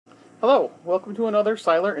Hello, welcome to another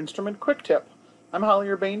Seiler Instrument Quick Tip. I'm Holly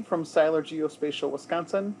Urbane from Seiler Geospatial,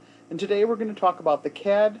 Wisconsin, and today we're going to talk about the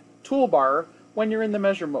CAD Toolbar when you're in the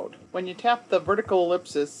measure mode. When you tap the vertical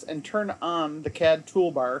ellipsis and turn on the CAD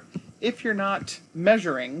Toolbar, if you're not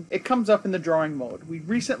measuring, it comes up in the drawing mode. We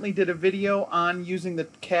recently did a video on using the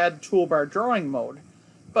CAD Toolbar drawing mode,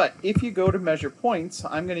 but if you go to measure points,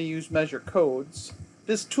 I'm going to use measure codes,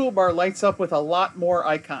 this toolbar lights up with a lot more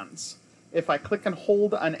icons. If I click and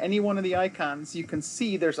hold on any one of the icons, you can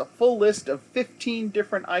see there's a full list of 15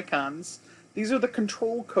 different icons. These are the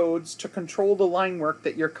control codes to control the line work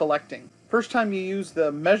that you're collecting. First time you use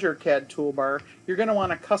the MEASURE CAD toolbar, you're going to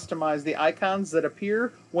want to customize the icons that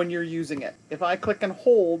appear when you're using it. If I click and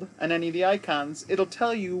hold on any of the icons, it'll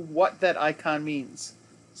tell you what that icon means.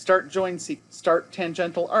 Start join sequence, start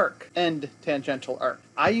tangential arc, end tangential arc.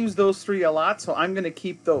 I use those three a lot, so I'm going to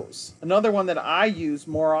keep those. Another one that I use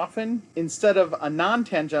more often, instead of a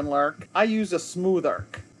non-tangential arc, I use a smooth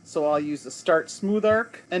arc. So I'll use the start smooth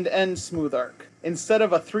arc and end smooth arc. Instead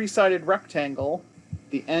of a three-sided rectangle,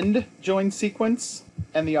 the end join sequence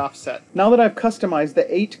and the offset. Now that I've customized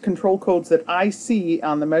the 8 control codes that I see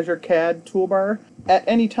on the MEASURE CAD toolbar, at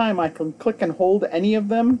any time I can click and hold any of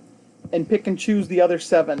them and pick and choose the other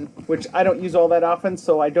 7, which I don't use all that often,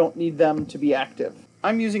 so I don't need them to be active.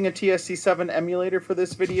 I'm using a TSC7 emulator for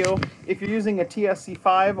this video. If you're using a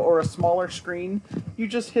TSC5 or a smaller screen, you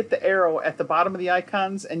just hit the arrow at the bottom of the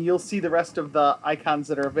icons and you'll see the rest of the icons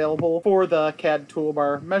that are available for the CAD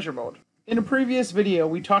Toolbar measure mode. In a previous video,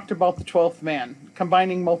 we talked about the 12th man,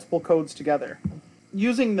 combining multiple codes together.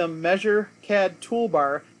 Using the MEASURE CAD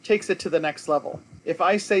Toolbar takes it to the next level. If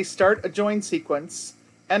I say start a join sequence,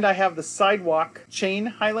 and I have the sidewalk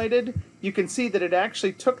chain highlighted, you can see that it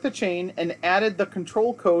actually took the chain and added the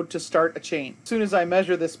control code to start a chain. As soon as I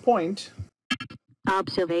measure this point,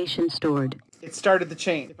 observation stored. It started the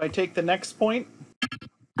chain. If I take the next point,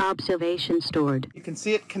 observation stored. You can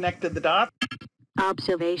see it connected the dot.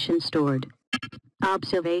 Observation stored.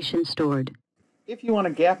 Observation stored. If you want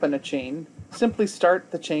a gap in a chain, simply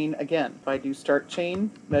start the chain again. If I do start chain,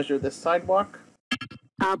 measure this sidewalk.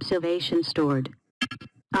 Observation stored.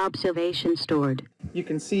 Observation stored. You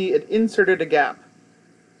can see it inserted a gap.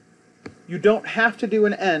 You don't have to do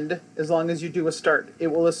an end as long as you do a start. It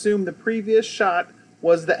will assume the previous shot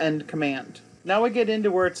was the end command. Now we get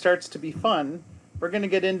into where it starts to be fun. We're going to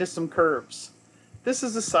get into some curves. This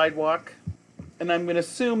is a sidewalk, and I'm going to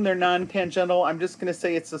assume they're non-tangential. I'm just going to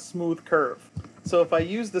say it's a smooth curve. So if I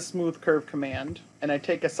use the smooth curve command and I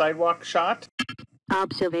take a sidewalk shot,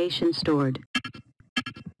 observation stored.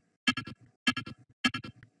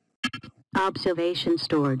 Observation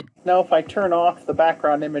stored. Now if I turn off the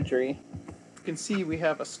background imagery, you can see we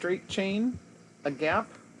have a straight chain, a gap,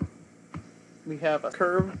 we have a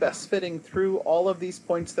curve best fitting through all of these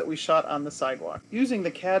points that we shot on the sidewalk. Using the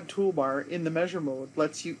CAD toolbar in the measure mode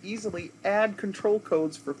lets you easily add control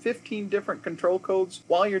codes for 15 different control codes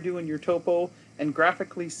while you're doing your topo and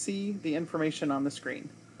graphically see the information on the screen.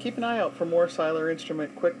 Keep an eye out for more Seiler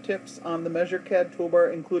Instrument quick tips on the MEASURE CAD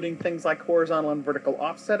toolbar, including things like horizontal and vertical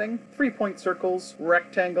offsetting, 3-point circles,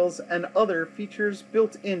 rectangles, and other features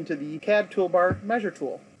built into the CAD toolbar measure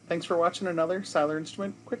tool. Thanks for watching another Seiler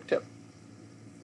Instrument quick tip.